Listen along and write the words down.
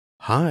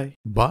Hi,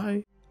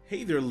 bye.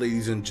 Hey there,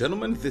 ladies and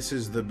gentlemen, this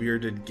is the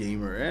Bearded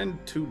Gamer, and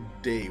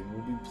today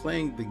we'll be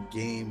playing the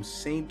game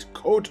Saint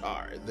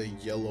Kotar, the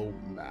Yellow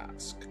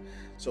Mask.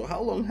 So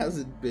how long has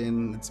it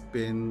been? It's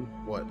been,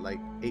 what, like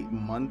 8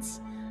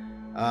 months?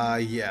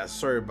 Yeah,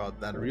 sorry about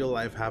that. Real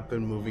life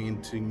happened, moving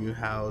into a new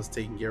house,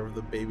 taking care of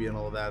the baby and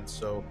all that,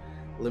 so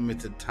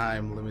limited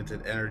time,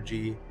 limited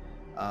energy.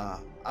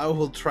 I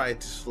will try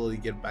to slowly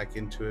get back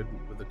into it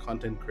with the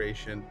content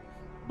creation,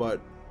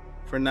 but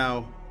for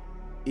now,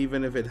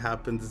 even if it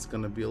happens, it's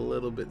gonna be a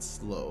little bit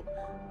slow,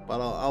 but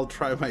I'll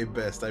try my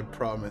best, I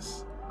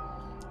promise.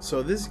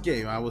 So this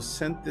game, I was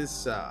sent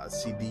this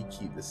CD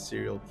key, this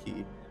serial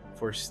key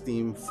for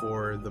Steam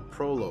for the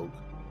prologue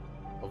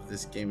of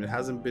this game. It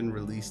hasn't been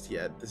released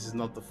yet. This is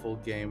not the full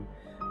game.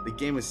 The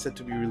game is set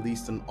to be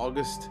released in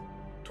August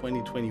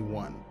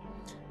 2021.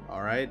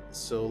 All right,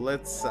 so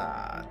let's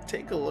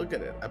take a look at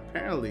it.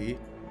 Apparently,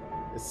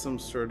 it's some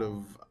sort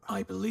of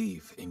I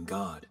believe in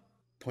God.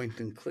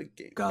 point and click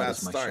game. God Fast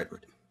is my start.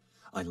 shepherd.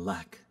 I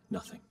lack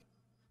nothing.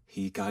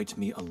 He guides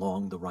me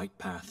along the right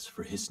paths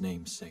for his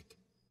name's sake.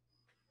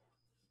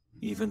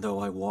 Even though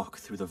I walk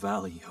through the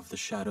valley of the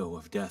shadow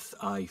of death,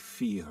 I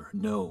fear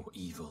no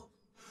evil,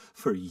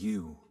 for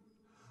you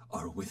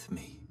are with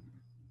me.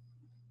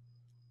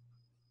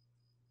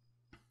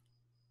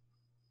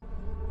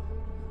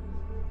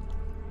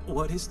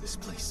 What is this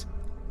place?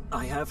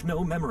 I have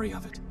no memory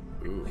of it.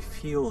 Ooh. I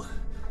feel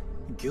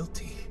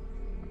guilty.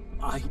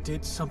 I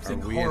did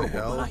something Are we in horrible,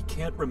 hell? but I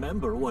can't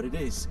remember what it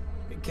is.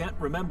 I can't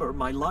remember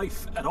my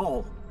life at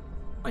all.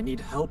 I need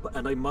help,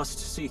 and I must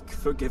seek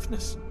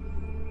forgiveness.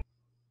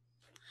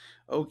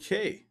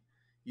 Okay.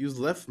 Use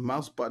left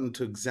mouse button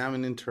to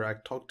examine,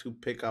 interact, talk to,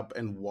 pick up,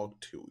 and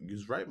walk to.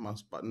 Use right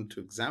mouse button to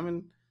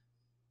examine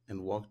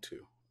and walk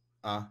to.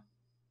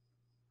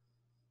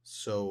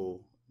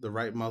 So the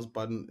right mouse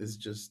button is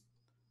just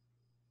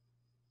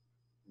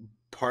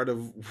part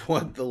of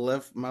what the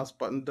left mouse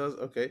button does.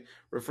 Okay.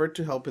 Refer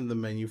to help in the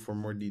menu for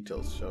more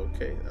details. So,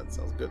 okay, that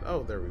sounds good.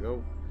 Oh, there we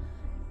go.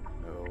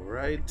 All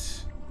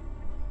right.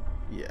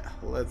 Yeah,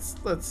 let's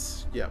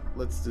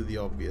do the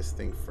obvious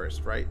thing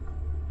first, right?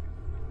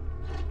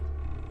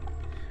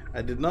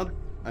 I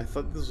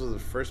thought this was a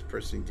first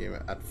person game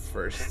at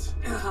first.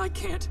 I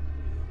can't.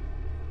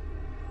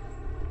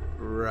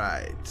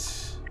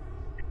 Right.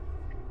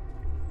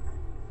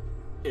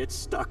 It's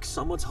stuck.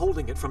 Someone's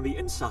holding it from the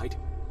inside.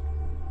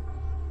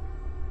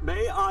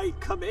 May I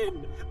come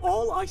in?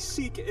 All I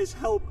seek is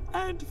help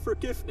and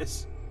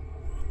forgiveness.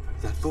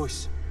 That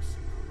voice.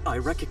 I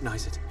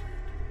recognize it.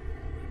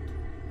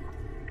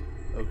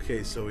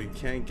 Okay, so we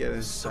can't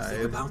get Something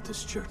inside. about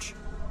this church.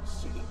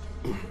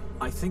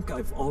 I think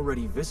I've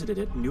already visited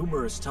it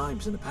numerous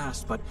times in the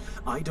past, but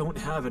I don't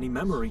have any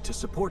memory to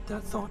support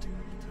that thought.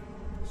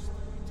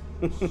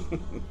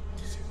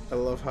 I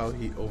love how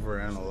he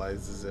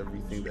overanalyzes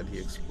everything that he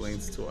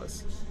explains to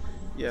us.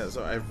 Yeah,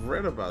 so I've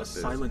read about A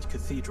this. silent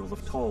cathedral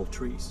of tall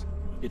trees.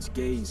 Its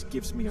gaze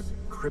gives me a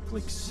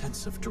crippling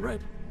sense of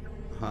dread.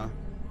 Huh?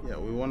 Yeah,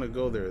 we want to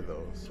go there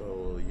though.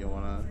 So you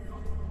wanna?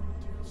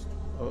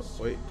 Oh,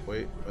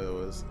 wait.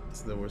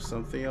 There was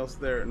something else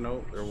there.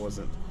 No, there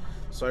wasn't.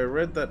 So I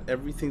read that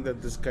everything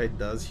that this guy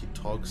does, he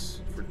talks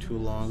for too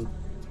long,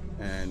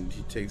 and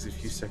he takes a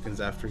few seconds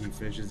after he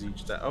finishes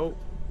each time. Oh.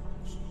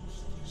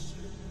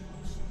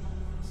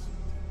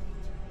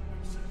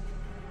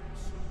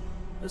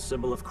 A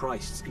symbol of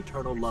Christ's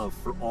eternal love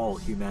for all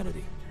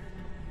humanity.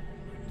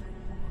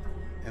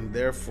 And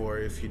therefore,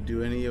 if you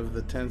do any of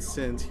the 10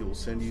 sins, he will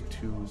send you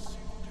to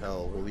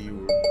hell, where you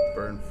will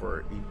burn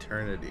for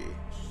eternity.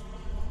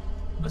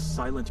 A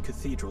silent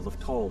cathedral of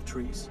tall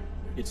trees.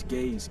 Its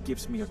gaze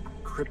gives me a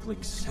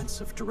crippling sense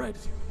of dread.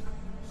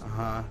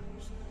 Uh-huh.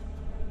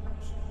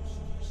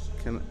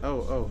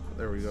 Oh,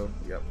 there we go.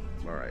 Yep,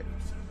 alright.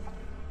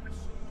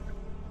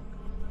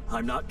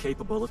 I'm not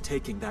capable of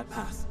taking that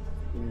path.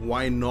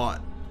 Why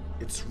not?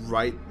 It's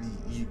right,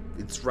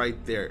 it's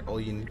right there. All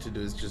you need to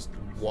do is just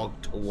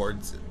walk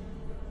towards it.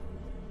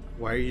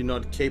 Why are you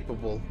not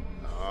capable?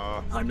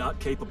 I'm not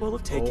capable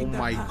of taking that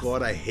Oh my path.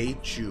 god, I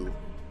hate you.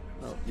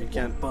 No, you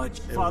can't budge.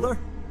 Father,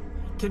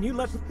 can you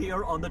let me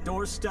here on the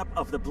doorstep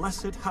of the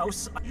blessed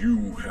house?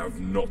 You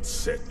have not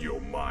set your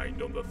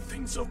mind on the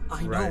things of...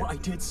 I know Right. I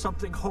did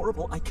something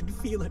horrible. I can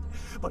feel it.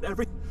 But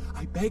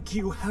I beg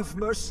you, have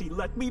mercy.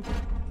 Let me...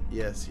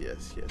 Yes.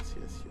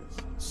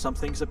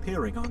 Something's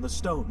appearing on the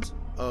stones.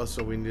 Oh,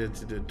 so we needed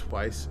to do it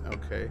twice?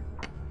 Okay.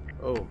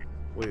 Oh,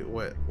 wait,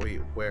 what?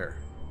 Wait, where?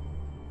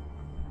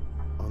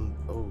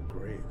 Oh,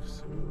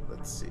 graves. Ooh,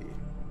 let's see.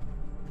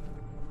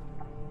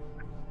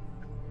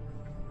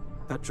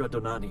 Petra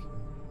Donani,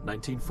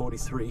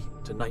 1943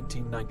 to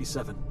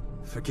 1997.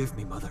 Forgive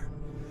me, Mother.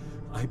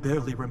 I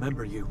barely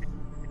remember you.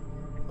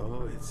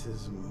 Oh, it's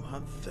his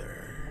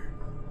mother.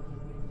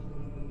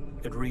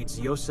 It reads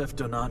Yosef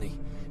Donani,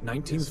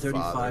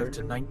 1935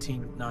 to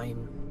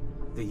 1909.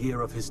 The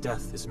year of his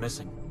death is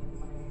missing.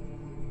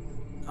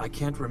 I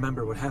can't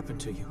remember what happened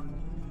to you.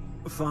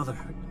 Father,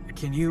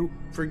 can you...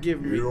 Forgive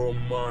me. Your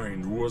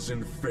mind was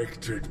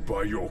infected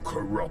by your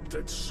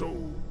corrupted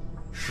soul.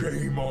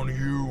 Shame on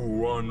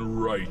you,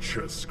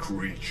 unrighteous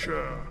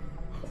creature.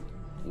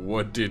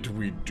 What did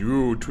we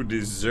do to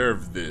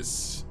deserve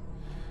this?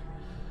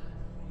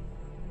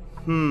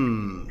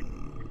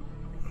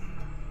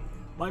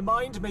 My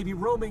mind may be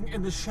roaming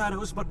in the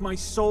shadows, but my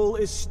soul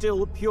is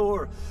still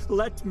pure.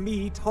 Let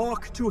me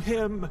talk to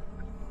him.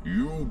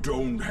 You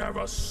don't have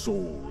a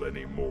soul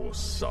anymore,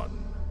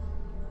 son.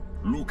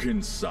 Look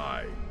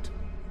inside.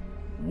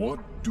 What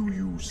do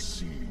you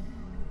see?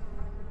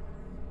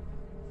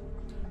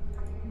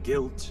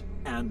 Guilt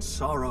and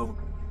sorrow.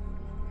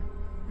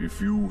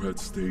 If you had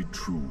stayed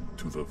true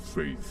to the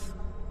faith,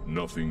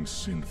 nothing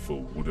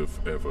sinful would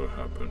have ever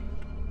happened.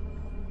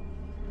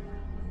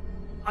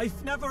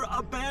 I've never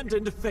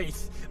abandoned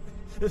faith.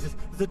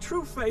 The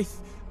true faith...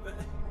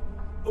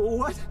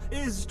 What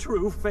is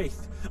true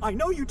faith? I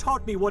know you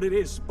taught me what it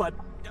is, but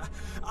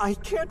I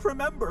can't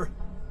remember.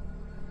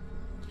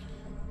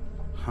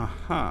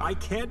 I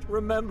can't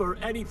remember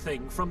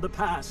anything from the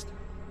past.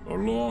 A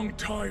long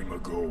time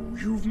ago,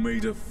 you've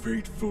made a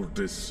fateful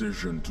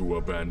decision to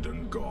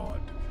abandon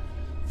God.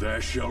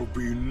 There shall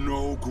be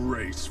no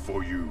grace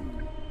for you.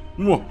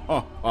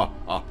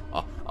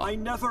 I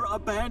never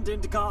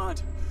abandoned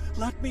God.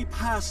 Let me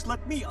pass.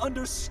 Let me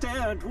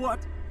understand what...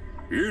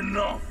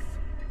 Enough!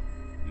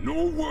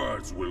 No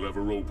words will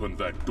ever open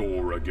that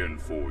door again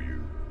for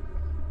you.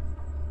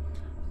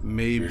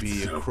 Maybe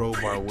It's a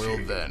crowbar pity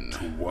will then.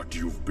 to what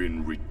you've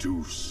been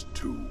reduced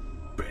to,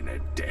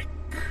 Benedek.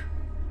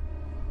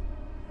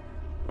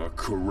 A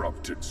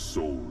corrupted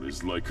soul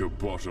is like a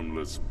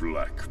bottomless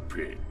black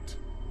pit.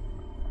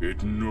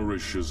 It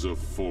nourishes a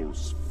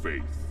false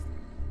faith.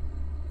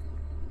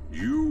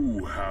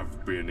 You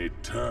have been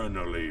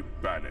eternally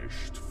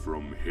banished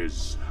from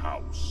his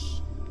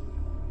house.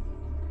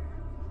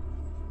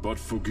 But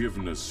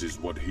forgiveness is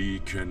what he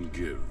can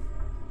give,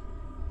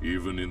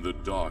 even in the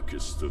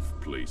darkest of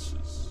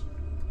places.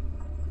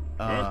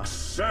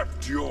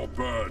 Accept your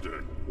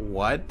burden.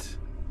 What?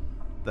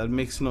 That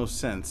makes no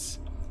sense.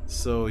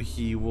 So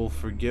he will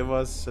forgive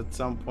us at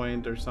some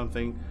point or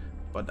something,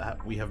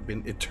 but we have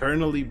been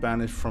eternally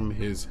banished from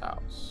his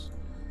house.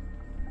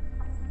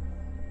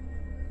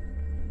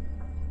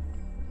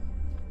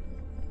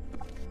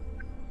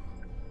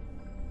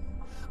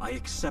 I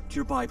accept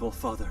your Bible,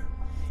 Father.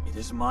 It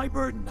is my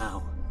burden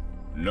now.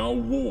 Now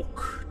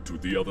walk to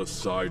the other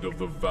side of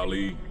the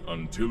valley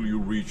until you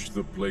reach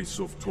the place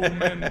of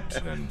torment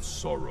and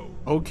sorrow.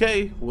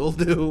 Okay, will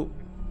do.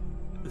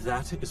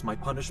 That is my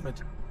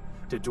punishment.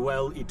 To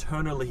dwell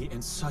eternally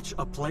in such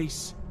a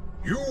place.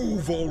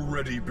 You've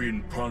already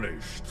been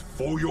punished.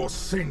 For your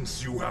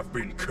sins you have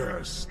been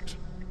cursed.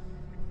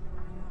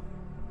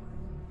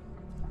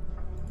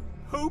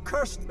 Who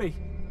cursed me?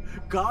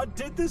 God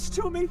did this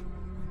to me?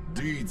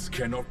 Deeds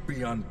cannot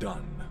be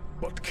undone,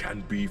 but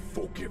can be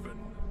forgiven.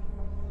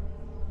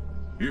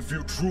 If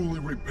you truly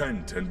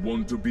repent and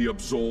want to be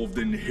absolved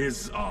in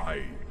his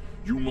eye,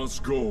 you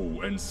must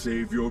go and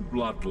save your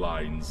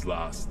bloodline's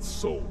last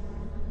soul.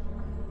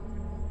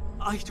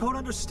 I don't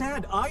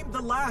understand. I'm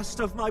the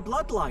last of my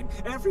bloodline.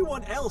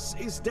 Everyone else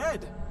is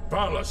dead.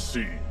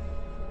 Fallacy.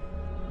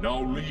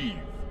 Now leave.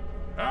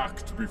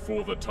 Act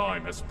before the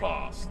time has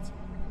passed.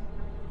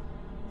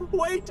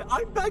 Wait,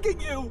 I'm begging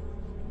you!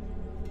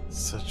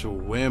 Such a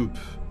wimp.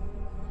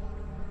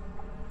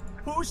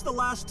 Who's the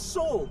last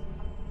soul?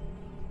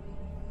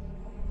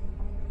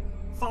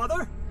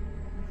 Father?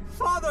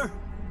 Father!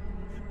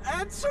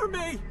 Answer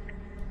me!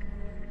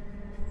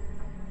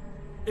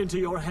 Into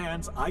your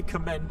hands I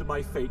commend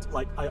my fate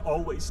like I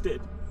always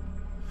did.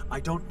 I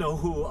don't know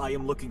who I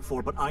am looking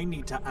for, but I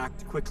need to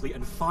act quickly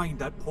and find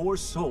that poor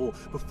soul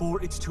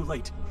before it's too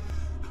late.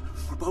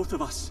 For both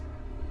of us.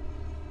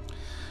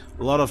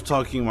 A lot of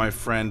talking, my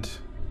friend.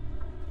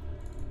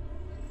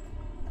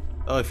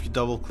 Oh, if you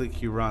double click,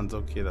 he runs.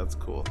 Okay, that's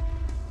cool.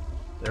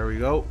 There we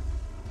go.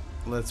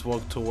 Let's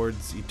walk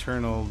towards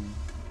eternal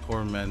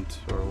torment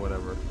or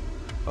whatever.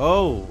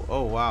 Oh,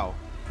 wow.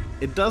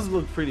 It does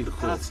look pretty cool.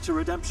 Paths to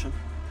redemption.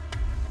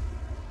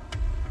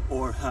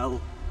 Or hell.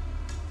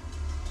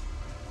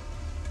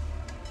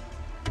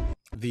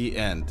 The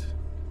end.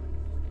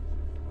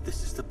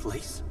 This is the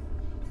place.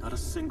 Not a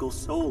single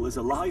soul is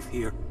alive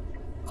here.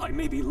 I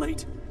may be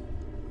late.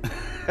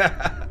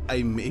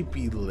 I may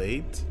be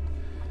late.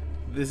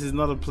 This is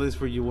not a place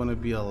where you want to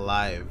be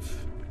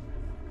alive.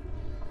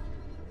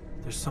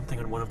 There's something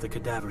on one of the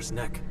cadaver's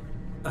neck.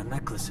 A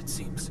necklace, it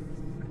seems.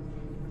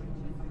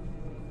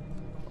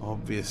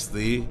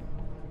 Obviously.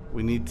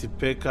 We need to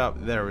pick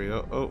up. There we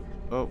go.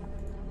 Oh.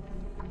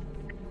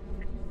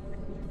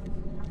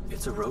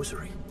 It's a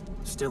rosary.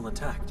 Still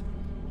intact.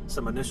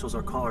 Some initials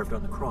are carved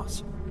on the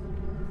cross.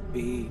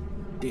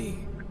 B.D.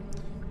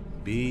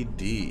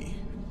 B.D.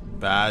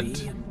 Bad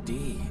B and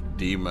D.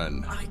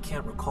 demon. I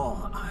can't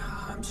recall.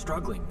 I'm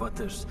struggling, but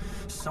there's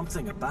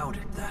something about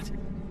it that...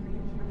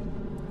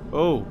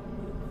 Oh.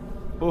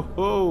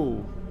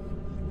 Ho.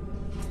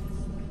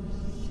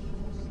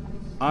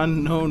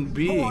 Unknown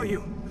being. Who are you?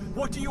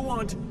 What do you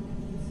want?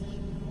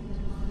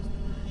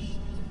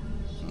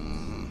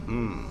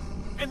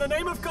 In the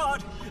name of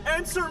God,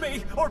 Answer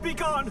me, or be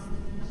gone!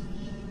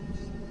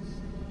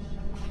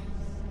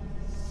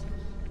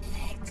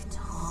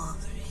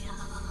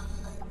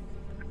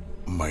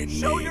 My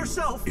Show name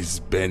yourself. is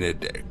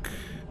Benedek.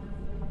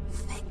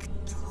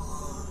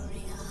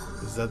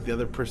 Is that the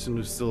other person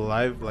who's still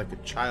alive? Like a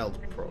child,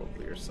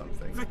 probably, or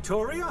something.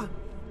 Victoria?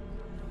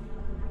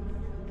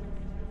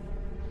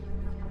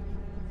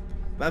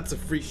 That's a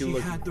freaky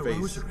looking face. She had the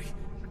rosary.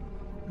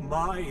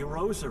 My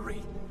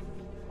rosary.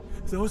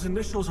 Those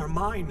initials are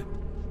mine.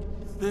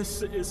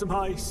 This is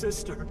my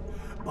sister.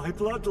 My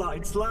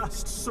bloodline's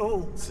last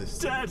soul.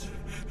 Sister. Dead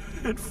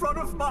in front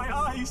of my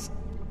eyes.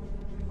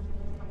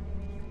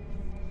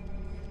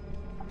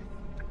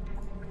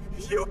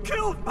 You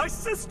killed my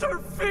sister,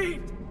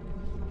 Fiend!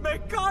 May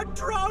God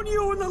drown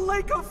you in the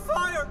lake of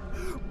fire!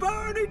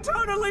 Burn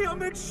eternally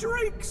amid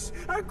shrieks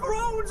and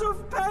groans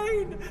of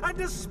pain and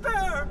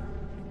despair!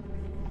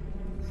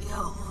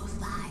 Your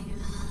fire,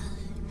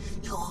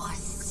 your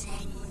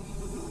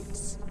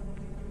sins.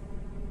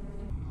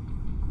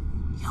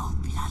 Your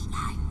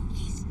bloodline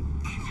is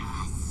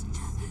cursed.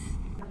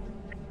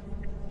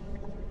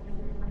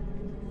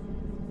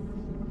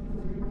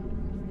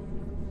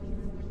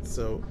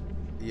 So,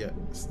 yeah,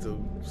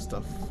 still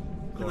stuff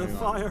going on.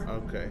 Fire.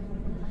 Okay.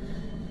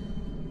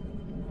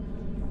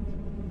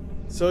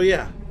 So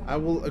yeah, I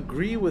will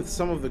agree with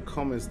some of the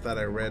comments that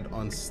I read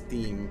on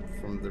Steam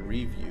from the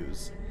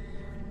reviews.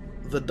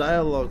 The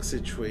dialogue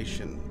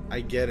situation,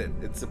 I get it.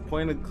 It's a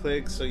point and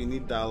click, so you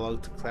need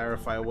dialogue to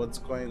clarify what's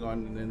going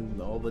on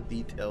and all the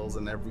details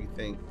and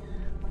everything.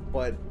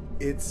 But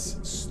it's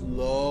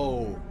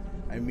slow.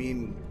 I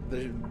mean,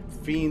 the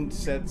Fiend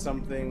said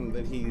something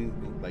that he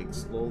like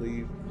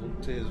slowly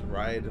looked to his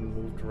right and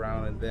moved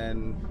around and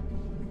then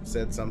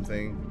said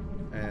something,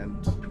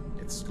 and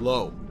it's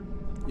slow.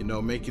 You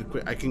know, make it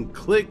quick. I can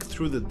click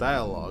through the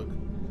dialogue,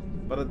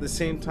 but at the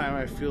same time,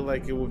 I feel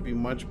like it would be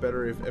much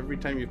better if every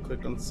time you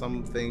click on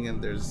something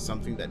and there's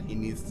something that he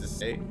needs to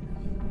say,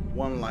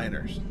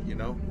 one-liners, you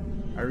know?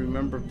 I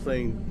remember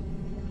playing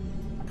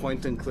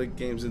point and click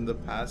games in the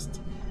past,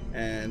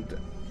 and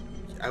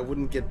I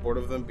wouldn't get bored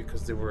of them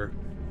because they were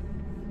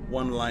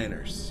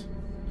one-liners.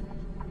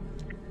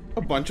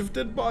 A bunch of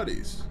dead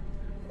bodies.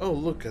 Oh,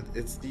 look,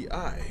 it's the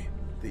eye.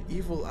 The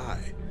evil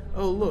eye.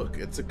 Oh, look,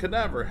 it's a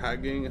cadaver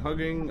hugging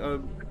a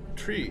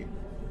tree.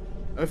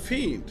 A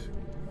fiend.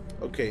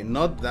 Okay,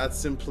 not that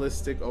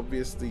simplistic.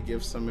 Obviously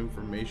gives some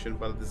information,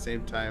 but at the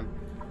same time...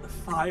 The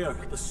fire,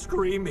 the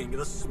screaming,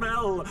 the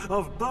smell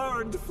of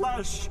burned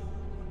flesh.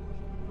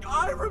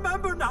 I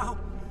remember now.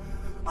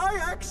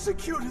 I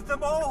executed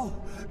them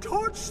all.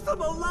 Torched them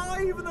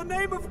alive in the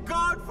name of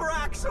God for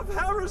acts of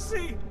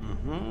heresy.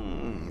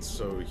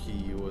 So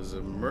he was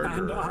a murderer.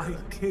 And I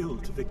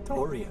killed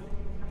Victoria.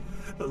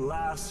 The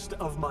last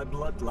of my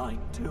bloodline,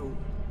 too.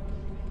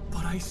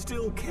 But I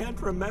still can't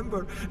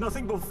remember.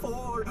 Nothing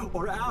before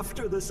or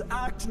after this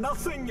act.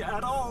 Nothing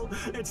at all.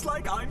 It's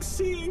like I'm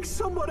seeing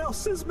someone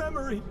else's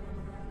memory.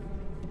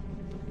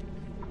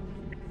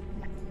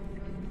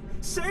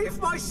 Save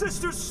my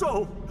sister's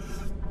soul.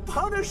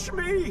 Punish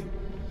me.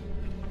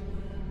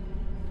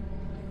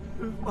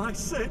 My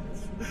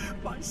sins.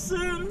 My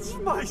sins.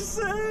 My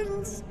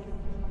sins.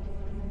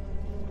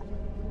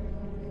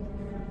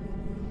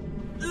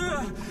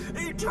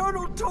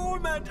 Eternal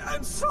torment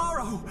and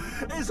sorrow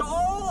is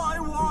all I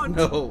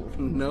want.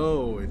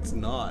 No, it's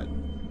not.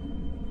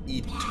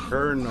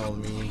 Eternal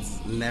means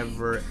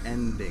never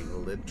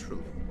ending,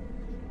 literally.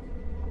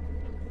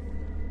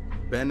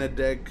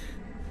 Benedek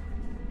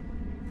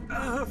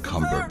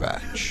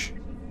Cumberbatch.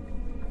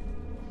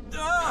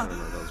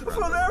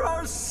 For there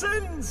are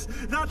sins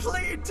that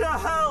lead to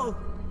hell.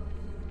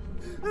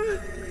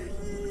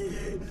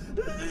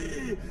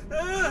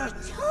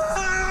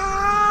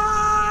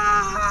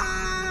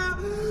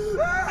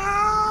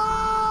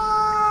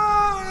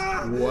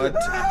 What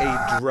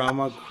a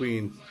drama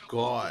queen.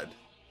 God.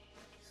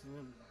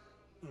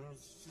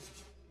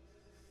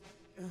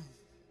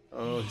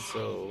 Oh,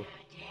 so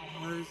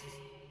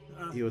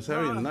he was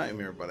having a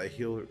nightmare, but I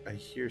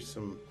hear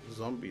some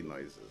zombie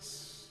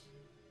noises.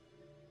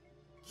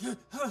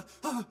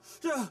 My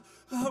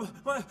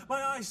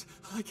eyes.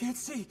 I can't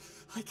see.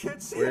 I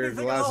can't see. Wear your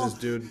anything glasses, at all.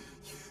 dude.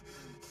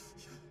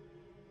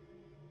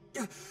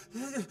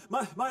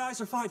 My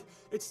eyes are fine.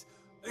 It's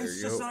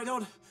just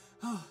that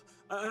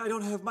I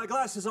don't have my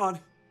glasses on.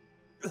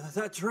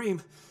 That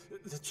dream,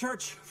 the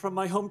church from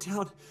my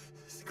hometown,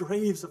 the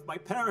graves of my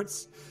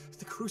parents,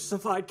 the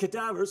crucified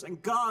cadavers,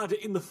 and God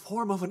in the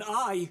form of an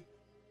eye.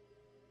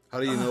 How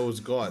do you know it was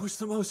God? It was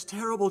the most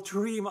terrible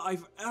dream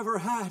I've ever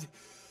had.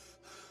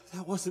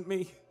 That wasn't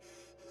me.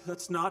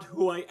 That's not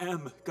who I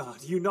am,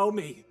 God. You know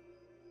me.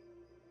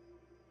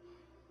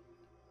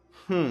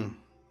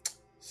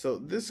 So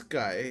this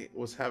guy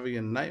was having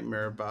a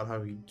nightmare about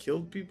how he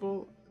killed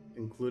people,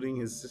 including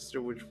his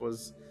sister, which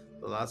was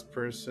the last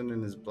person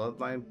in his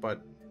bloodline,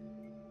 but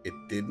it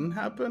didn't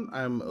happen?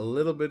 I'm a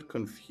little bit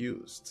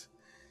confused.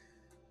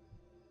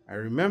 I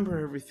remember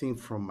everything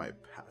from my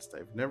past.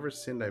 I've never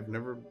sinned. I've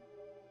never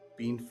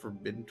being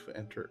forbidden to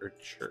enter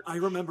a church. I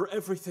remember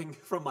everything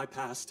from my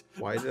past.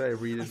 Why did I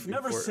read it I've before?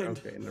 never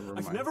sinned. Okay, never mind.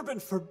 I've never been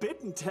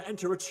forbidden to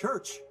enter a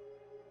church.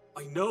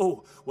 I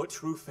know what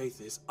true faith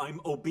is. I'm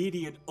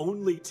obedient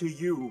only to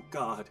you,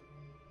 God.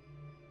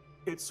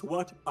 It's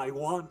what I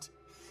want.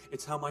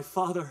 It's how my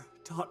father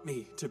taught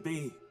me to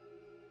be.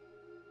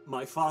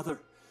 My father,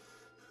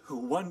 who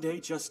one day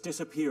just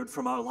disappeared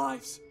from our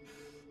lives,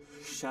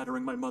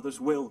 shattering my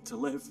mother's will to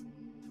live.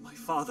 My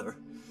father,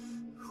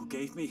 who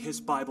gave me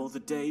his Bible the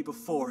day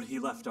before he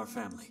left our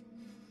family.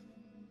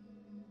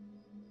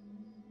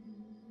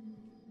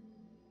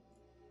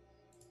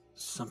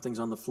 Something's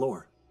on the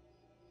floor.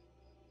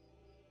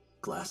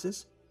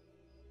 Glasses?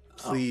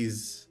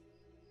 Please.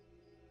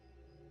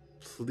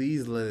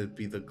 Please let it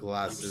be the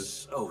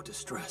glasses. I'm so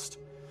distressed.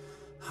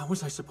 How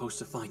was I supposed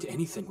to find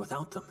anything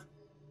without them?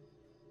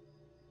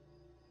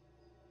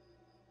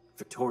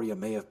 Victoria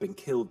may have been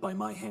killed by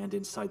my hand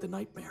inside the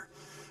nightmare,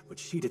 but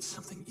she did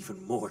something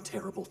even more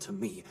terrible to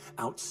me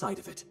outside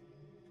of it.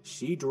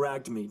 She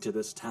dragged me to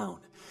this town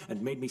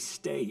and made me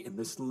stay in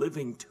this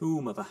living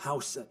tomb of a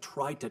house that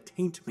tried to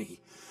taint me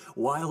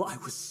while I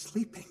was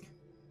sleeping.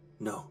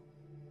 No,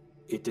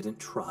 it didn't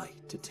try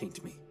to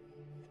taint me.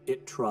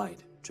 It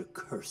tried to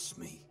curse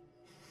me.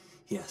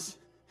 Yes,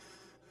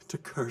 to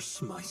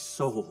curse my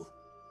soul.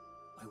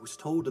 I was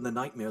told in the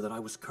nightmare that I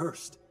was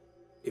cursed.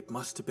 It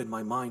must have been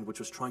my mind which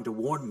was trying to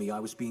warn me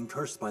I was being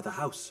cursed by the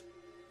house,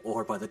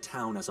 or by the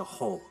town as a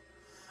whole.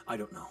 I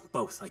don't know,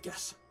 both, I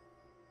guess.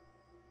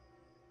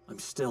 I'm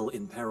still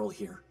in peril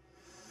here.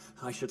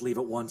 I should leave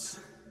at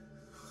once,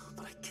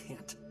 but I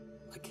can't.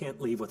 I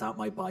can't leave without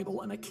my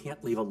Bible, and I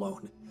can't leave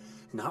alone.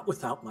 Not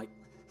without my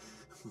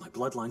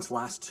bloodline's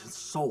last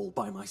soul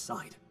by my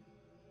side.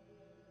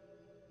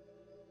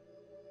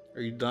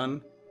 Are you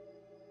done?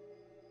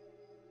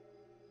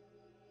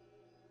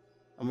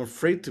 I'm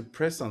afraid to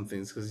press on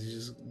things because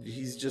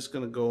he's just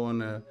gonna go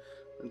on a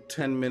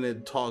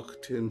 10-minute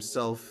talk to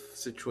himself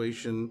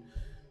situation,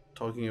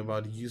 talking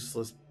about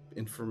useless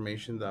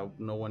information that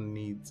no one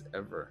needs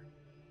ever.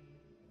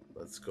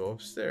 Let's go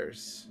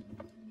upstairs.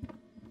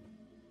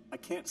 I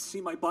can't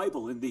see my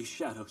Bible in these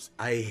shadows.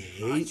 I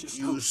hate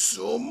you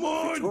so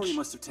much. Victoria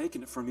must have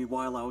taken it from me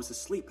while I was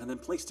asleep and then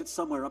placed it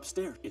somewhere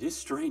upstairs. It is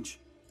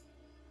strange.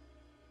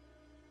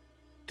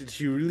 Did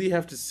she really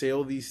have to say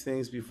all these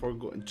things before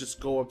going?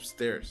 Just go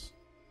upstairs.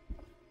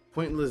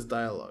 Pointless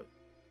dialogue.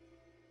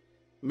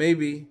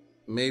 Maybe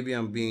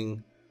I'm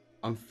being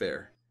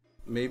unfair.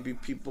 Maybe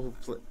people who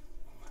play...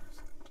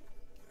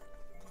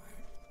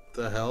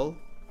 The hell?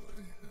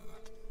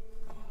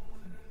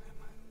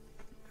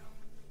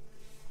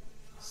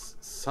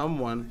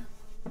 Someone...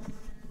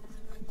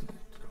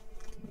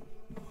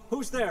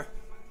 Who's there?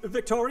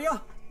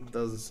 Victoria?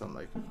 Doesn't sound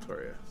like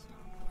Victoria.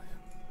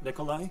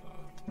 Nikolai?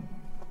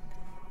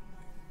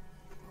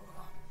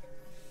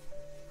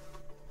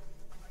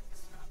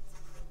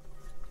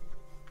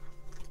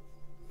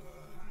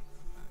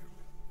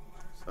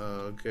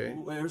 Okay.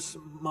 Where's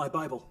my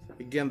Bible?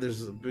 Again,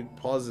 there's big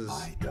pauses.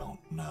 I don't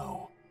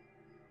know.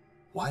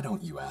 Why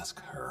don't you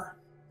ask her?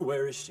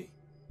 Where is she?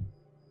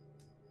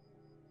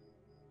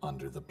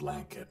 Under the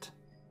blanket.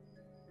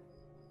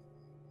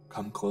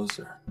 Come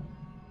closer.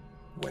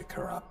 Wake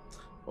her up.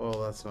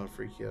 Oh, that's not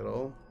freaky at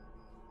all.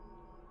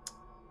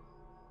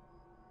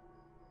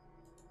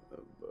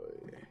 Oh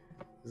boy.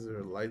 Is there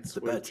a light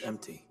switch? The bed's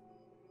empty.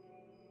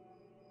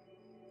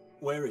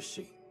 Where is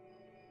she?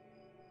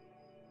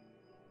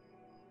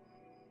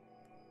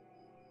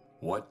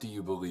 What do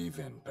you believe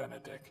in,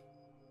 Benedek?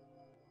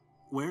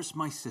 Where's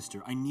my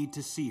sister? I need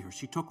to see her.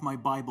 She took my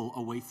Bible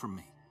away from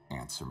me.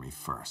 Answer me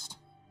first.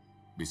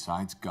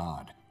 Besides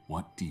God,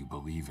 what do you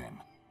believe in?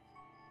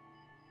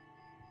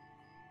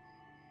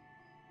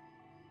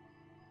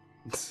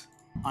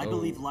 I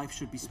believe life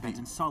should be spent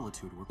in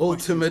solitude, where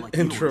ultimate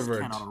questions like yours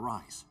introvert cannot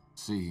arise.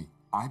 See,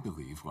 I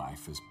believe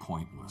life is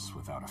pointless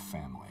without a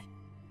family.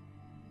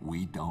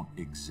 We don't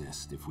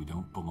exist if we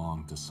don't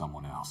belong to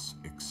someone else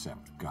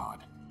except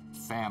God.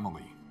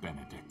 Family,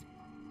 Benedict.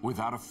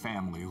 Without a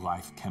family,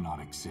 life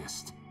cannot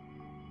exist.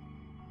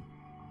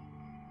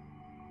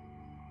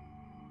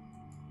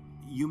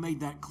 You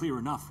made that clear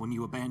enough when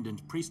you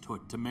abandoned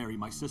priesthood to marry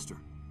my sister.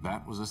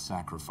 That was a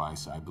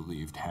sacrifice I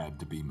believed had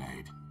to be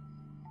made.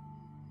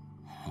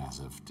 As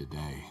of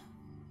today,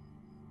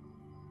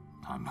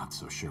 I'm not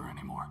so sure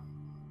anymore.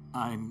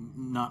 I'm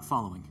not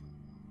following.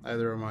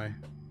 Either am I.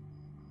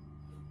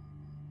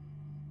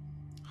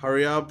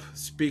 Hurry up,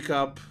 speak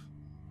up.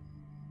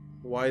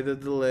 Why the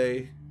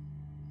delay?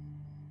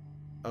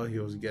 Oh, he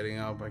was getting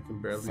up. I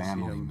can barely see him.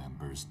 Family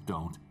members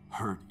don't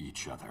hurt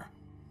each other.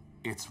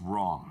 It's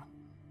wrong.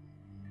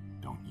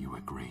 Don't you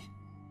agree?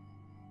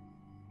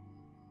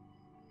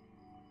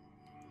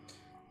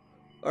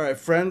 Alright,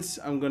 friends,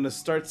 I'm gonna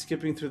start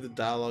skipping through the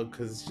dialogue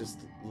because it's just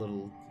a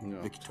little,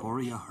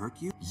 Victoria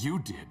hurt you? You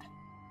did.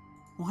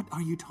 What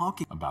are you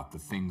talking About the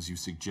things you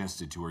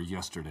suggested to her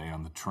yesterday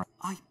on the train.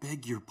 I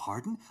beg your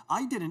pardon?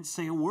 I didn't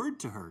say a word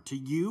to her. To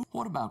you?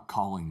 What about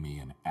calling me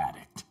an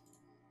addict?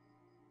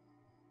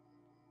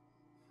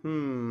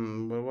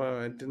 But what,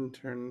 I didn't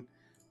turn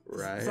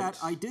right. That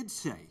I did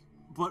say.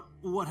 But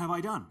what have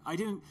I done? I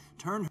didn't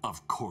turn...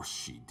 Of course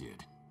she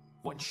did.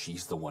 When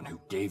she's the one who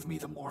gave me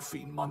the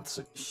morphine months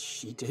ago.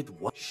 She did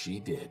what? She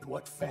did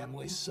what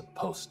family's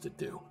supposed to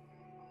do.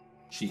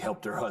 She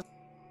helped her husband.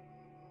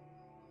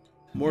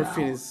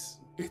 Morphine Now, is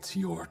it's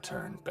your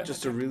turn, Benedek.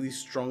 just a really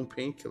strong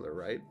painkiller,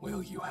 right?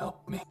 Will you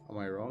help me? Am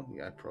I wrong?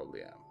 Yeah, I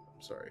probably am.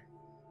 I'm sorry.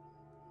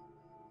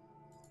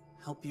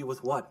 Help you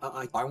with what?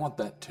 I want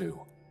that too.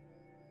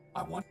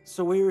 I want...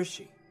 So where is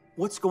she?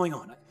 What's going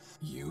on?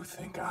 You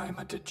think I'm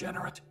a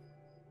degenerate?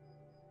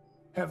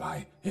 Have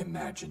I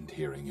imagined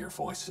hearing your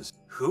voices?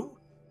 Who?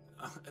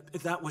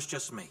 That was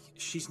just me.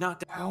 She's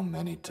not... How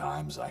many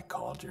times I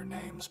called your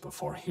names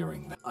before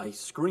hearing them? I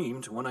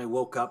screamed when I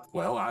woke up.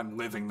 Well, I'm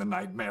living the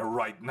nightmare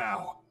right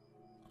now.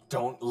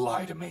 Don't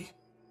lie to me.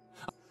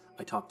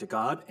 I talked to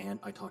God, and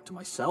I talked to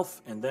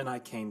myself, and then I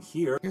came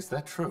here. Is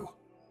that true?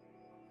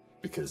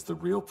 Because the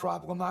real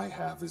problem I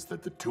have is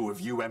that the two of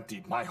you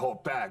emptied my whole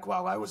bag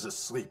while I was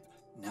asleep.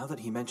 Now that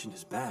he mentioned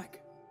his bag,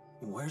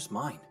 where's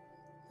mine?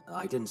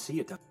 I didn't see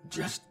it.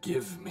 Just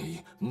give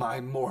me my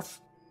morph...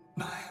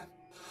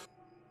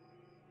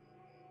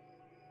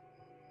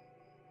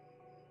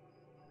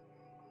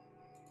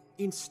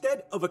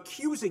 Instead of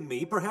accusing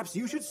me, perhaps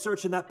you should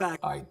search in that bag.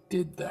 I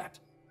did that.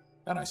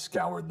 And I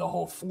scoured the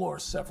whole floor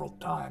several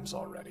times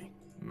already.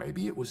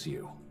 Maybe it was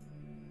you.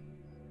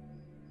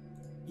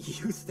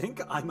 You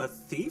think I'm a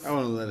thief? I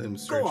want to let him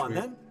search Go on, me.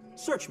 then.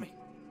 Search me.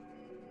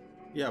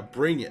 Yeah,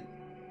 bring it.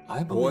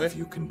 I believe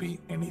you can be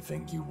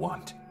anything you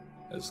want.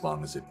 As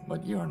long as it...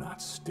 But you're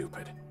not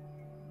stupid.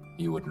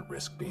 You wouldn't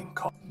risk being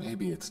caught.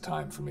 Maybe it's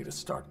time for me to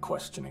start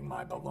questioning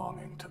my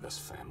belonging to this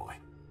family.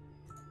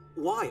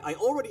 Why? I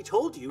already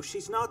told you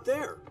she's not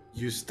there.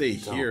 You stay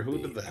here. Who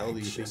Don't the be hell do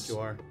you think anxious. you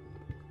are?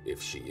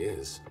 If she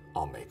is,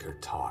 I'll make her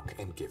talk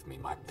and give me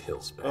my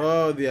pills back.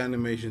 Oh, the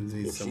animations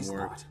need If some she's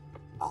work. not,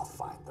 I'll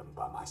find them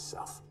by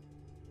myself.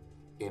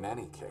 In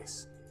any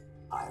case,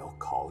 I'll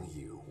call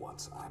you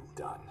once I'm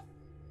done.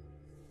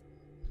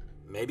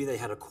 Maybe they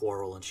had a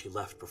quarrel and she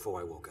left before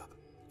I woke up.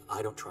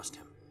 I don't trust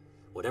him.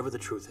 Whatever the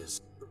truth is.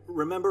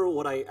 Remember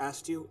what I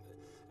asked you?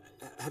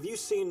 Have you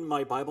seen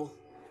my Bible?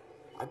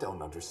 I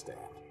don't understand.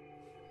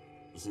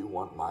 You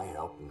want my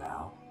help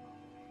now?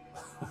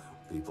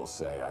 People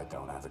say I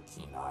don't have a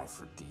keen eye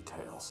for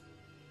details.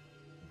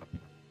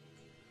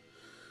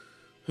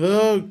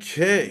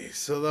 Okay,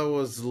 so that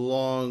was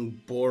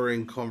long,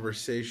 boring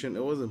conversation.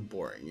 It wasn't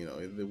boring, you know.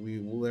 We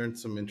learned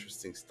some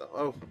interesting stuff.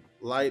 Oh,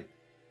 light,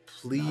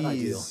 Not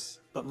ideal, please.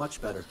 but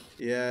much better.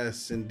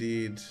 Yes,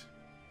 indeed.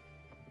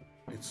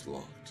 It's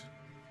locked.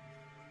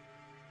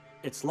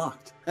 It's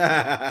locked.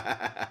 Yeah.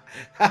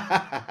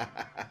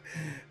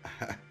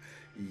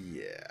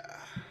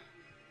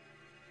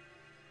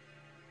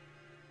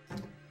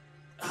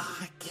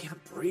 I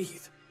can't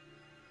breathe.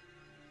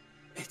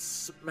 It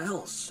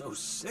smells so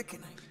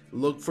sickening.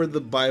 Look for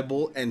the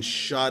Bible and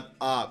shut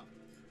up.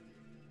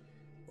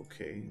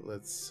 Okay,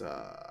 let's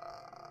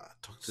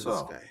talk to this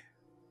guy.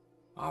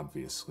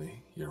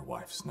 Obviously, your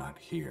wife's not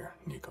here,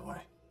 Nikolai.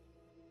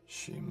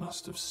 She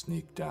must have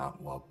sneaked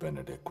out while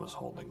Benedek was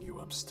holding you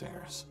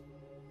upstairs.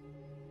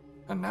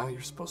 And now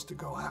you're supposed to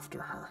go after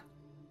her,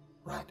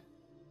 right?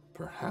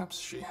 Perhaps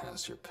she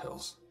has your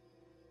pills.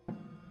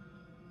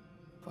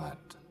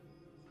 But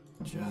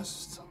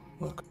just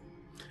look.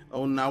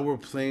 Oh, now we're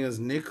playing as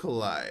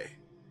Nikolai.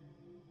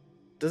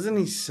 Doesn't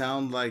he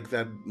sound like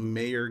that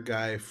mayor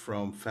guy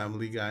from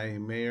Family Guy?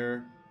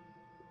 Mayor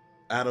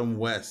Adam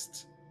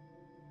West,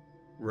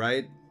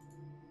 right?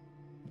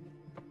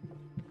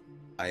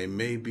 I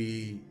may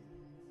be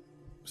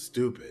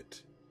stupid.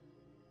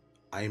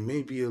 I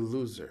may be a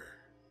loser.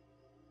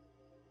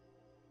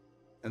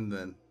 And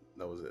then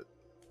that was it.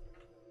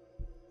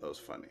 That was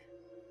funny.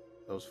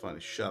 That was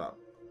funny. Shut up.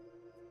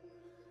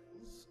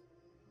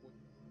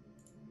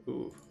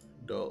 Ooh,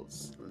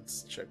 dolls.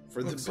 Let's check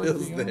for Looks the like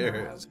bills the owner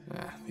there. has-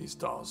 these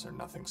dolls are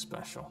nothing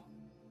special.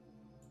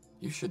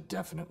 You should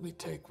definitely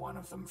take one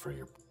of them for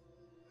your...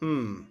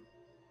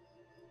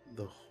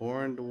 The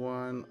horned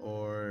one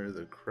or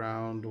the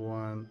crowned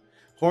one?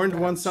 Horned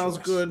one sounds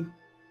choice. good.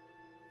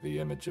 The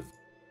image of...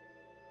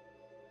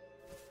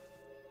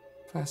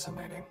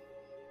 Fascinating.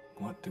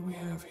 What do we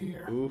have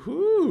here?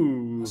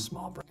 Woohoo! A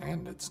small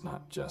and it's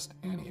not just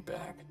any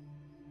bag.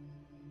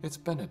 It's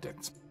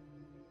Benedict's.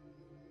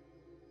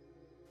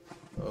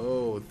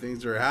 Oh,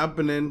 things are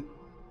happening.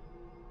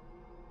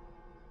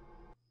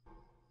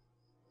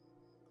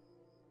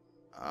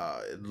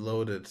 It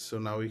loaded, so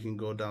now we can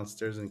go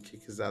downstairs and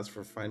kick his ass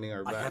for finding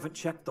our I bag. haven't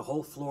checked the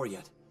whole floor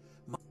yet.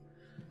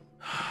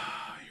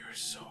 You're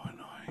so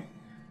annoying.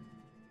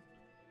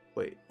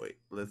 Wait.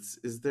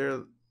 Is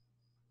there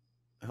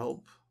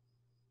help?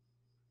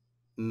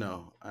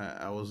 No,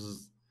 I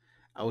was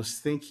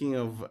thinking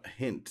of a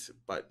hint,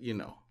 but you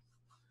know.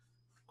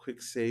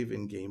 Quick save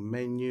in game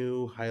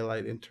menu,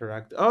 highlight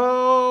interact.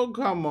 Oh,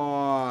 come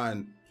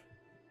on.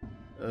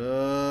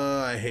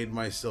 I hate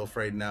myself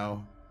right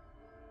now.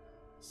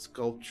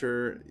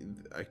 Sculpture,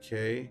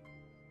 okay.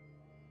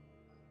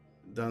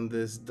 done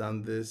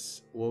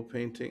this. Wall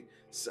painting.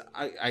 So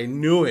I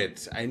knew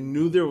it. I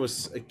knew there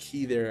was a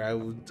key there. I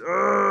would,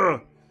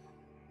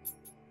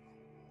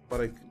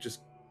 but I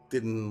just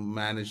didn't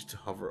manage to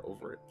hover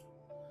over it.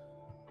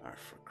 Ah,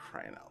 for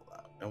crying out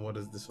loud! And what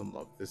does this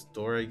unlock? This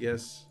door, I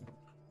guess.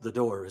 The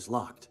door is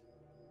locked.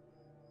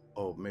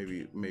 Oh,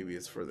 maybe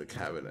it's for the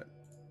cabinet.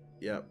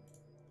 Yep.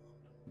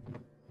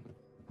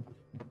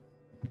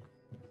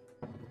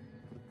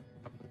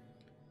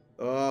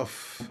 Oh,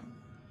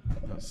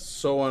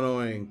 so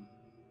annoying.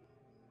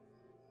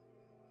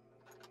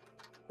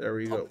 There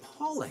we go.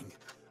 Appalling.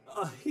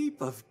 A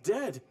heap of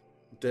dead.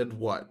 Dead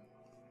what?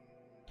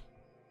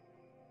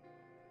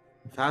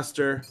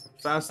 Faster,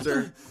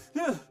 faster.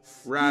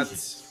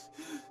 Rats.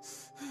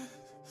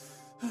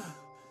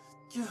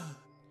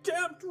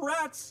 Damned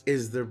rats!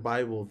 Is there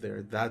Bible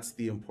there? That's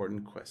the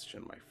important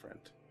question, my friend.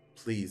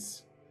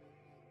 Please.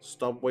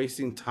 Stop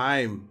wasting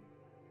time.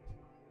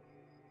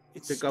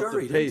 It's Pick up the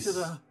scurried pace. into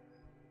the...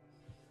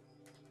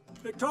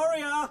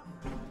 Victoria!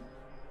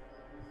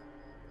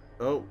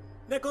 Oh,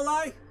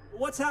 Nikolai,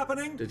 what's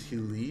happening? did he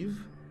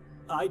leave?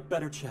 I'd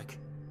better check.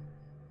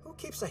 Who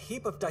keeps a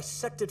heap of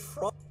dissected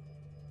frog?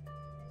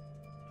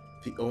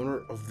 The owner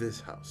of this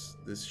house.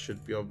 This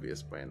should be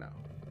obvious by now.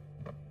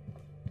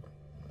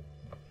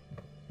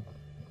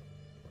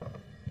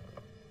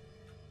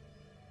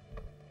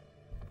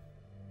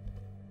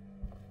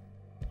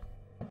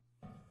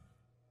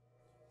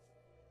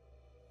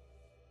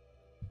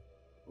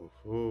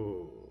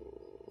 Ooh.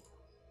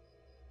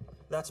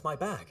 That's my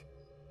bag.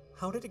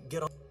 How did it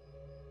get on?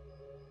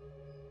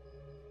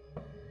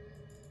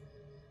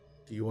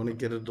 Do you want to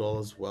get it all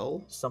as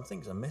well?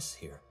 Something's amiss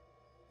here.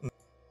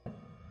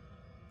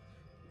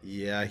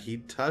 Yeah, he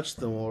touched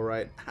them all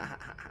right. Okay,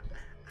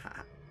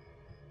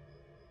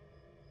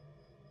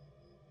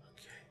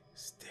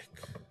 stick.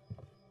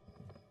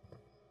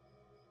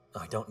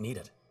 I don't need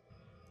it.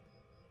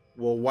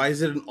 Well, why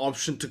is it an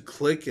option to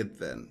click it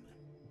then?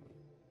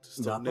 To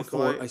stop Not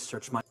before Nikolai? I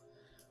search my...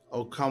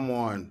 Oh, come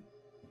on.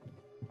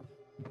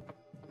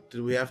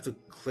 Did we have to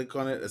click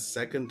on it a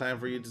second time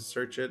for you to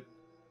search it?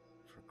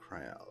 For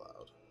crying out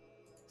loud.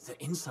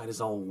 The inside is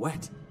all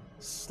wet.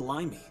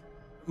 Slimy.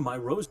 My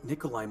Rose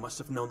Nikolai must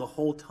have known the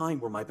whole time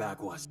where my bag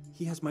was.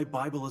 He has my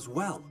Bible as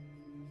well.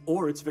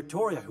 Or it's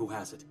Victoria who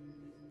has it.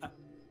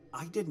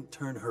 I didn't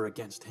turn her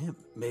against him.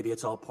 Maybe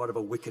it's all part of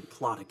a wicked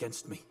plot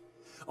against me.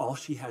 All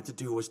she had to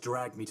do was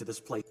drag me to this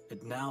place,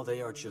 and now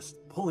they are just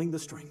pulling the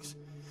strings.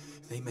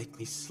 They make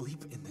me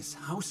sleep in this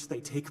house. They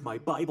take my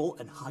Bible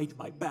and hide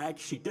my bag.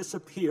 She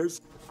disappears.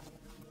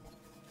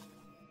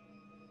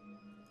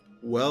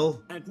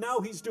 Well, And now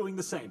he's doing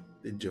the same.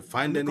 did you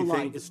find Nikolai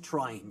anything? is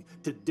trying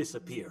to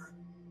disappear.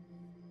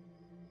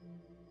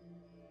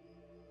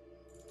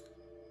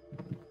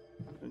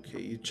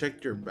 Okay, you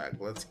checked your bag.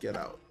 Let's get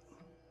out.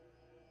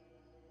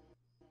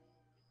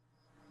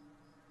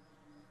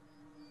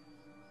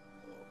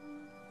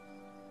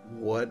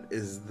 What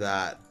is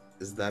that?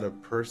 Is that a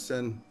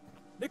person?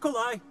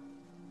 Nikolai!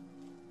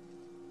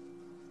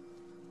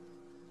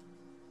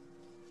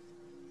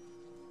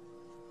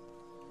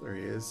 There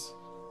he is.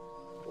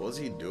 What was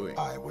he doing?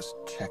 I was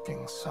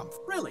checking something.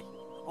 Really?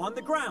 On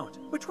the ground,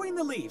 between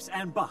the leaves,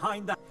 and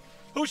behind the...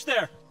 Who's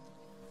there?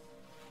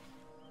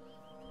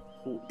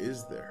 Who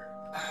is there?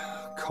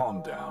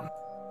 Calm down.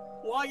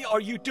 Why are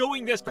you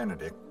doing this?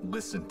 Benedict,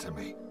 listen to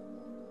me.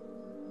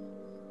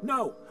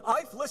 No,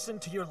 I've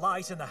listened to your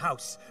lies in the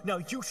house. Now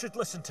you should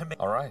listen to me.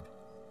 All right.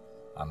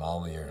 I'm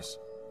all ears.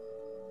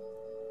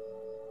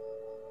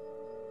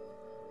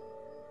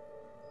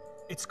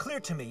 It's clear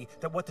to me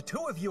that what the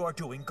two of you are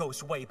doing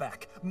goes way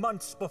back,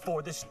 months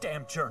before this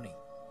damn journey.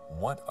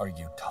 What are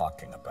you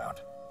talking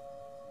about?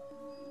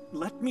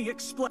 Let me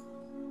explain.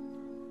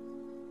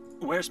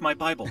 Where's my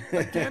Bible?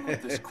 Again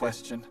with this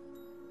question?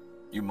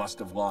 You must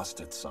have lost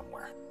it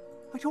somewhere.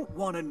 I don't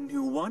want a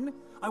new one.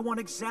 I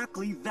want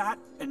exactly that,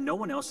 and no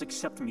one else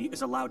except me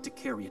is allowed to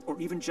carry it, or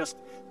even just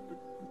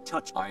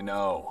touch. I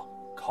know.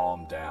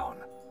 Calm down.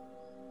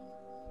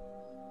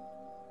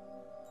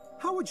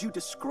 How would you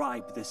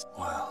describe this?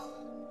 Well,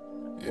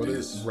 What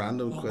is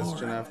random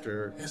question alluring,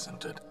 after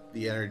isn't it?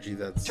 the energy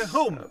that's To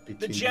whom? between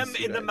The gem these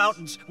two in the guys?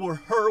 mountains were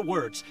her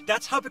words.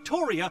 That's how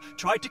Victoria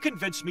tried to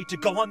convince me to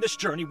go on this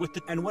journey with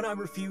the... And when I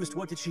refused,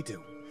 what did she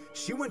do?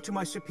 She went to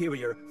my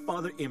superior,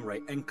 Father Imre,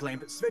 and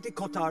claimed Sveti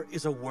Kotar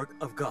is a work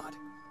of God.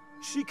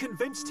 She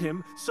convinced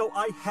him, so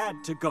I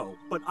had to go.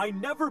 But I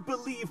never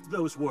believed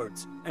those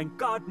words. And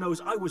God knows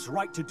I was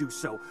right to do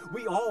so.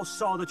 We all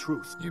saw the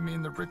truth. You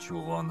mean the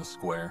ritual on the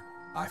square?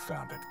 I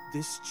found it.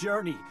 This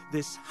journey,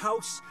 this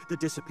house, the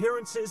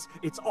disappearances,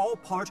 it's all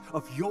part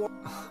of your...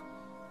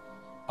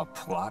 A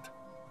plot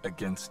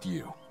against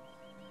you.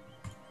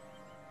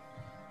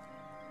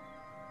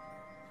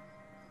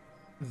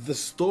 The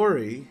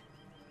story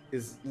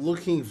is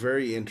looking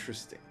very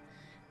interesting,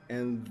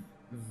 and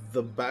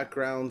the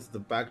backgrounds, the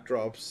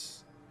backdrops,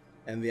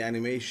 and the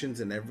animations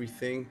and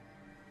everything,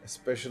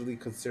 especially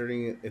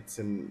considering it's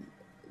in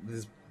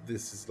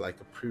this is like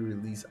a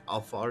pre-release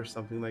alpha or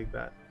something like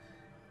that.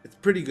 It's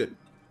pretty good.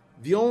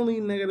 The only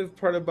negative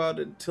part about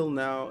it till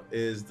now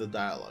is the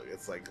dialogue.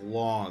 It's like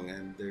long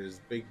and there's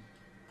big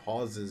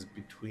pauses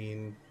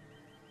between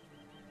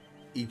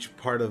each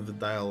part of the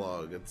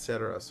dialogue,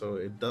 etc. So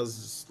it does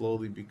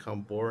slowly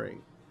become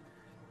boring,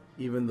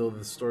 even though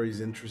the story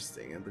is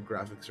interesting and the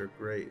graphics are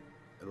great.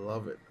 I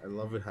love it. I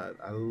love it.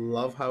 I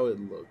love how it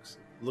looks.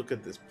 Look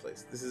at this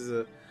place. This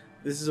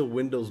is a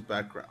Windows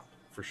background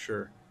for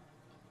sure.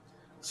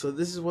 So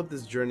this is what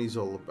this journey is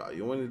all about.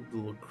 You wanted to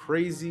look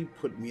crazy,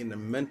 put me in a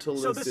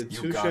mental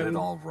institution. You got it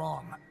all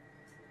wrong.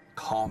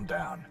 Calm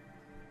down.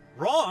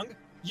 Wrong?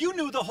 You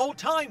knew the whole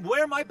time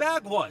where my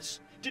bag was.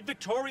 Did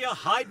Victoria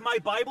hide my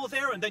Bible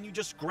there and then you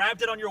just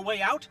grabbed it on your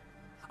way out?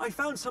 I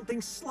found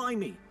something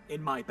slimy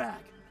in my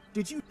bag.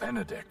 Did you?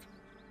 Benedek.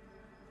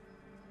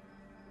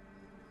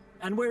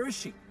 And where is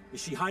she?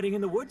 Is she hiding in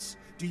the woods?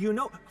 Do you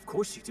know? Of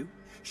course you do.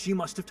 She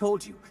must have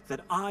told you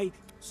that I...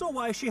 So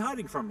why is she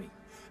hiding from me?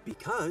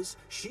 Because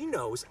she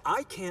knows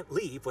I can't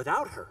leave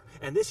without her,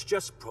 and this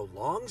just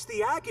prolongs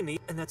the agony,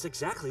 and that's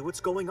exactly what's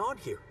going on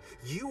here.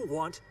 You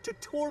want to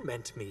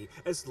torment me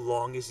as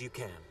long as you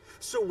can.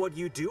 So what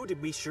you do to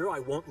be sure I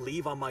won't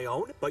leave on my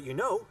own? But you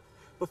know,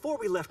 before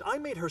we left, I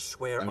made her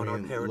swear on our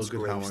parents'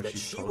 graves that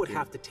she would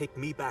have to take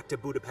me back to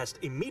Budapest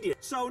immediately.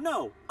 So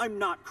no, I'm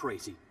not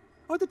crazy.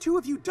 Are the two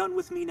of you done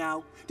with me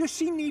now? Does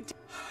she need to...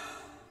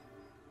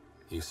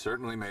 You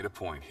certainly made a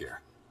point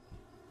here.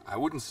 I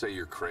wouldn't say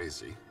you're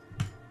crazy.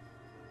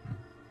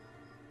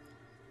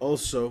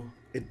 Also,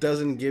 it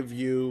doesn't give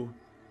you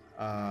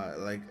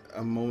like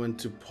a moment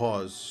to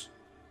pause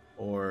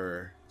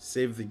or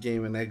save the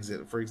game and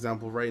exit. For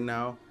example, right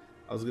now,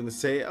 I was gonna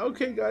say,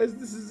 okay, guys,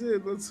 this is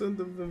it. Let's end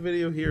the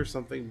video here or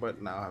something,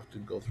 but now I have to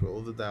go through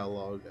all the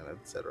dialogue and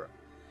etc.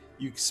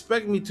 You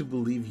expect me to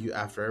believe you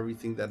after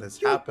everything that has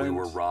happened? We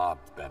were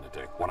robbed,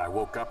 Benedict. When I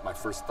woke up, my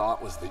first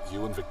thought was that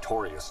you and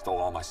Victoria stole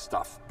all my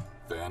stuff.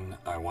 Then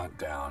I went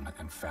down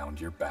and found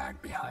your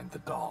bag behind the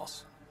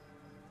dolls.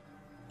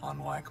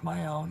 Unlike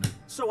my own.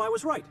 So I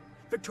was right.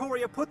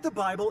 Victoria put the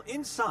Bible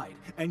inside,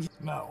 and...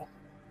 No.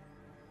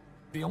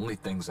 The only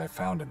things I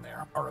found in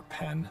there are a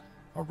pen,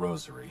 a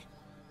rosary,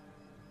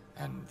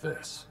 and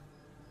this.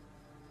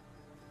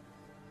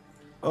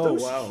 Oh,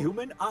 those wow.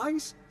 Human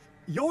eyes?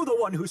 You're the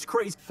one who's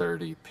crazy.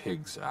 30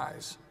 pig's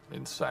eyes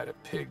inside a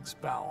pig's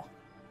bowel.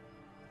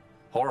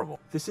 Horrible.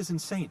 This is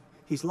insane.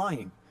 He's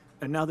lying.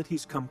 And now that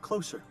he's come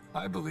closer...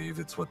 I believe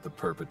it's what the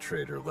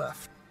perpetrator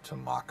left to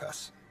mock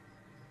us.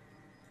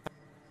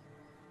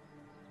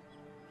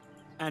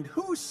 And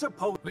who's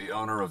supposed... The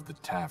owner of the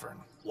tavern.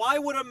 Why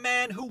would a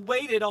man who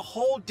waited a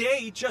whole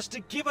day just to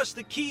give us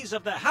the keys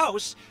of the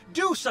house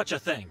do such a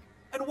thing?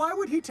 And why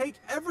would he take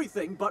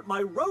everything but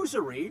my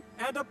rosary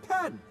and a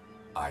pen?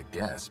 I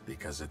guess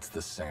because it's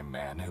the same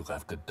man who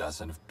left a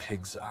dozen of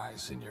pig's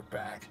eyes in your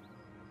bag.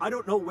 I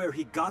don't know where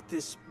he got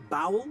this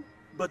bowel,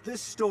 but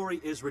this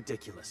story is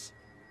ridiculous.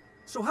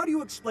 So how do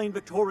you explain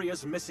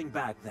Victoria's missing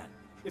bag then?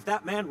 If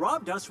that man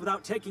robbed us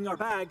without taking our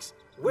bags,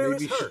 where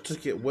is Maybe hers? she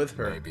took it with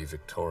her. Maybe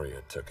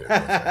Victoria took it with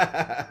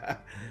her.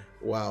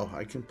 Wow,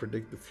 I can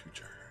predict the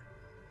future.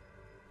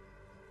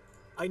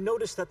 I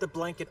noticed that the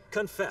blanket...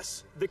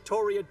 Confess,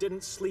 Victoria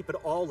didn't sleep at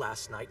all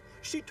last night.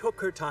 She took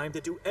her time to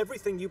do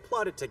everything you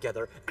plotted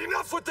together.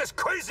 Enough with this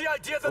crazy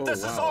idea that this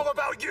is all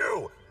about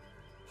you!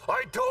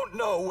 I don't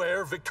know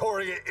where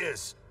Victoria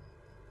is.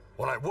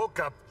 When I woke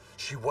up,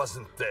 she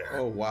wasn't there.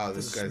 Oh wow,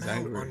 this The guy's smell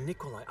angry. on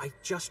Nikolai, I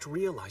just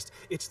realized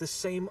it's the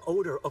same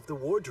odor of the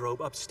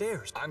wardrobe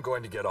upstairs. I'm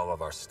going to get all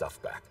of our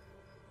stuff back.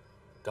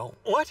 Don't.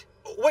 What?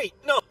 Wait,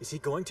 no! Is he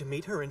going to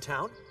meet her in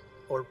town?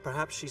 Or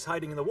perhaps she's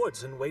hiding in the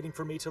woods and waiting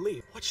for me to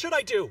leave. What should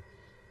I do?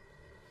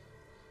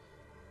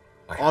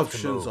 I have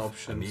Options, to move.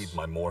 options. I need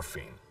my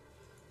morphine.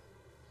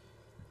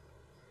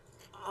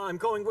 I'm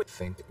going with...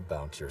 Think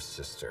about your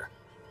sister.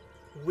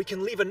 We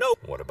can leave a note.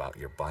 What about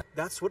your bike?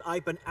 That's what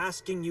I've been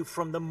asking you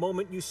from the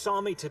moment you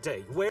saw me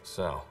today. Where...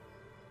 So,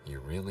 you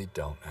really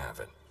don't have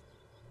it.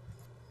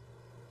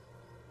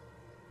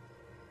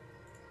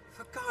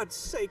 For God's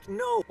sake,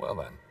 no. Well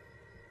then,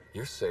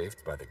 you're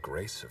saved by the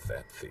grace of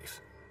that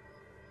thief.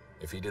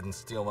 If he didn't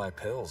steal my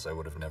pills, I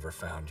would have never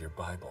found your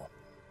Bible.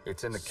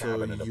 It's in the So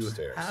cabinet you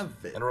upstairs. have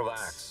it. And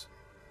relax.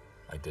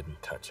 I didn't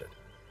touch it.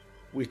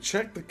 We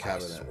checked the I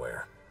cabinet.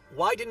 swear.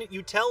 Why didn't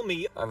you tell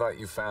me? I thought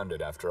you found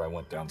it after I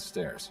went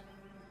downstairs.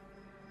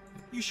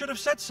 You should have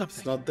said something.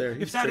 It's not there. If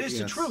He's that is tricking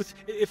the us. truth,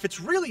 if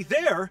it's really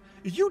there,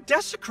 you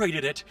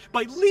desecrated it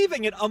by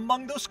leaving it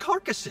among those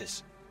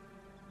carcasses.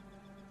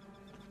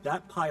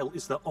 That pile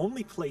is the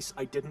only place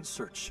I didn't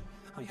search.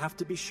 I have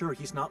to be sure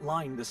he's not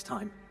lying this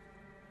time.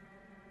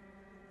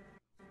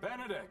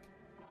 Benedek,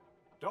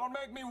 don't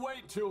make me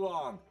wait too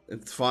long.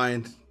 It's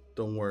fine.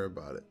 Don't worry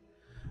about it.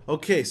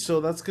 Okay, so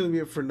that's gonna be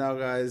it for now,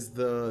 guys.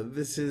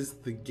 This is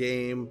the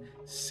game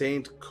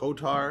Saint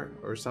Kotar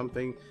or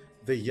something.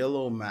 The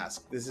Yellow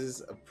Mask. This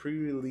is a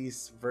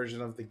pre-release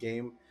version of the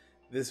game.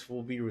 This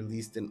will be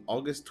released in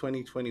August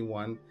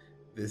 2021.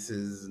 This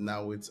is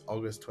now it's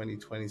August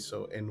 2020,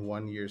 so in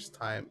 1 year's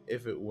time,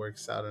 if it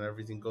works out and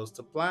everything goes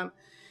to plan.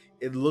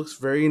 It looks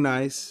very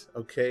nice.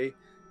 Okay,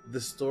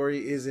 The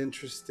story is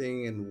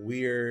interesting and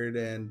weird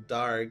and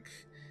dark,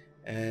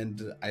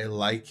 and I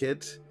like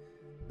it.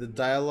 The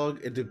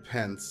dialogue, it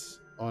depends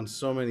on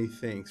so many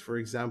things. For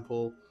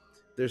example,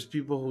 there's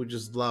people who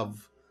just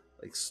love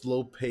like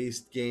slow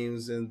paced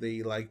games, and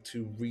they like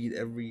to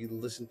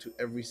listen to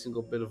every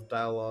single bit of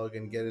dialogue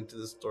and get into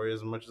the story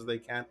as much as they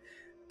can.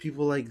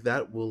 People like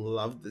that will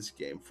love this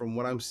game. From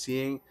what I'm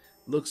seeing,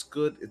 looks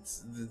good.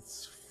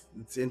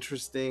 It's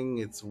interesting.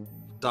 It's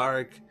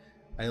dark.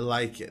 I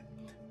like it.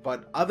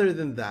 But other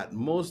than that,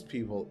 most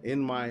people, in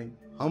my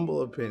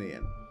humble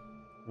opinion,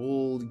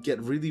 will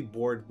get really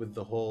bored with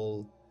the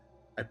whole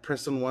I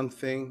press on one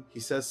thing, he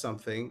says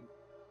something.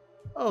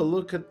 Oh,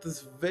 look at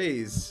this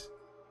vase.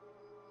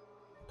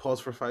 Pause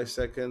for 5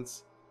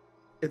 seconds.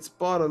 Its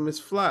bottom is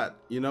flat,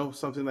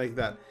 something like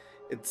that.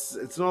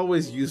 It's not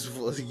always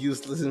useful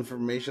useless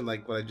information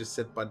like what I just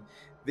said, but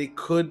they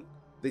could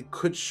they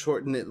could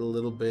shorten it a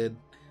little bit,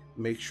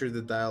 make sure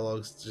the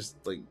dialogue's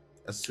just like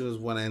as soon as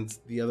one ends,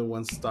 the other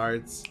one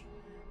starts.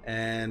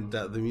 And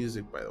the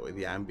music, by the way,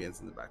 the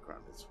ambience in the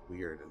background is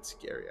weird and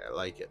scary. I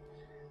like it.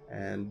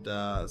 And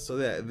so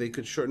that they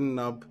could shorten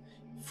up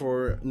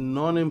for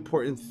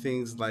non-important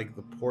things like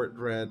the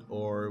portrait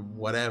or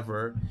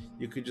whatever.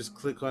 You could just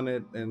click on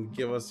it and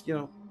give us,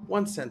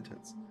 one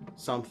sentence,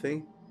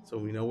 something, so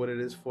we know what it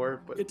is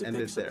for, but It end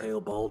depicts it a there. pale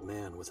bald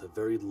man with a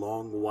very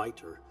long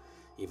white or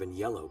even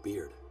yellow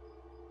beard.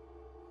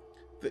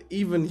 The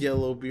even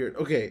yellow beard.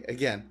 Okay,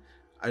 again,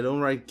 I don't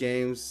write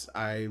games.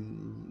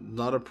 I'm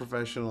not a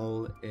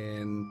professional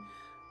in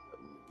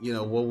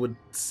what would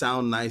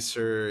sound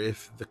nicer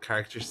if the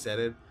character said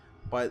it,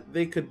 but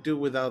they could do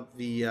without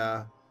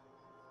the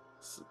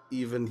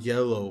even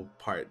yellow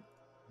part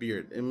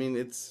beard. I mean,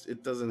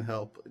 it doesn't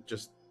help, it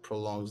just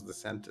prolongs the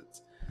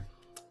sentence.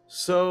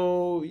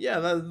 So yeah,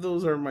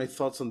 those are my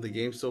thoughts on the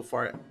game so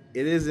far.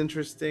 It is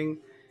interesting,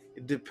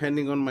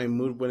 depending on my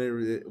mood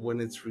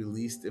when it's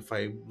released. If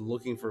I'm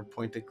looking for a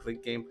point and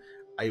click game,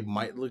 I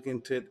might look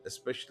into it,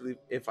 especially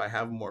if I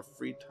have more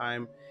free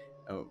time,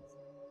 uh,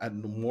 at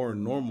more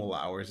normal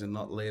hours and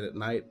not late at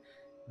night.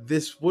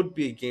 This would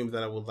be a game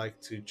that I would like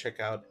to check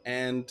out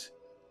and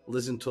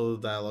listen to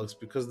the dialogues,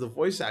 because the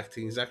voice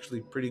acting is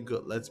actually pretty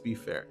good. Let's be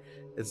fair,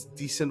 it's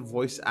decent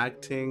voice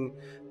acting.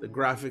 The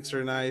graphics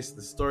are nice.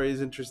 The story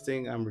is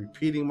interesting. I'm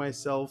repeating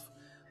myself,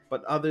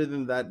 but other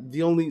than that,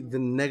 the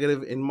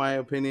negative, in my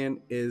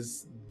opinion,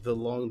 is the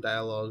long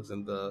dialogues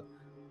and the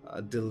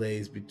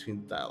delays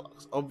between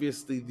dialogues.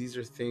 Obviously, these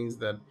are things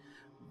that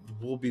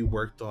will be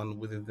worked on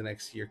within the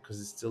next year because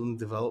it's still in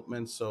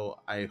development. So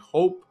I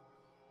hope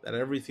that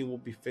everything will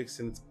be fixed,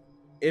 and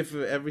if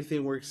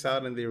everything works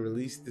out and they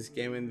release this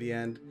game in the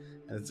end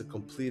and it's a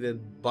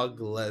completed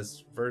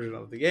bug-less version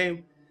of the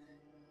game,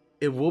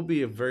 it will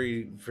be a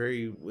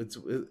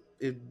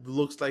it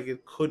looks like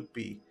it could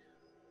be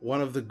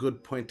one of the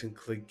good point and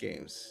click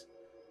games,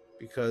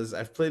 because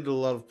I've played a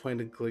lot of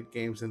point and click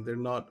games and they're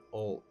not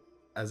all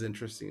as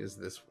interesting as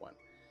this one.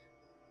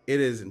 It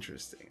is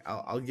interesting.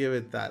 I'll give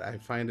it that. I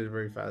find it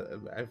very fast.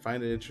 I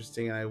find it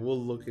interesting, and I will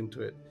look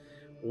into it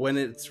when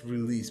it's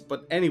released.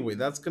 But anyway,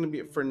 that's gonna be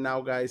it for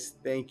now, guys.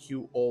 Thank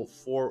you all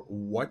for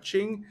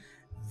watching.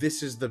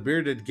 This is the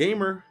Bearded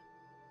Gamer.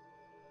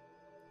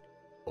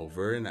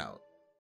 Over and out.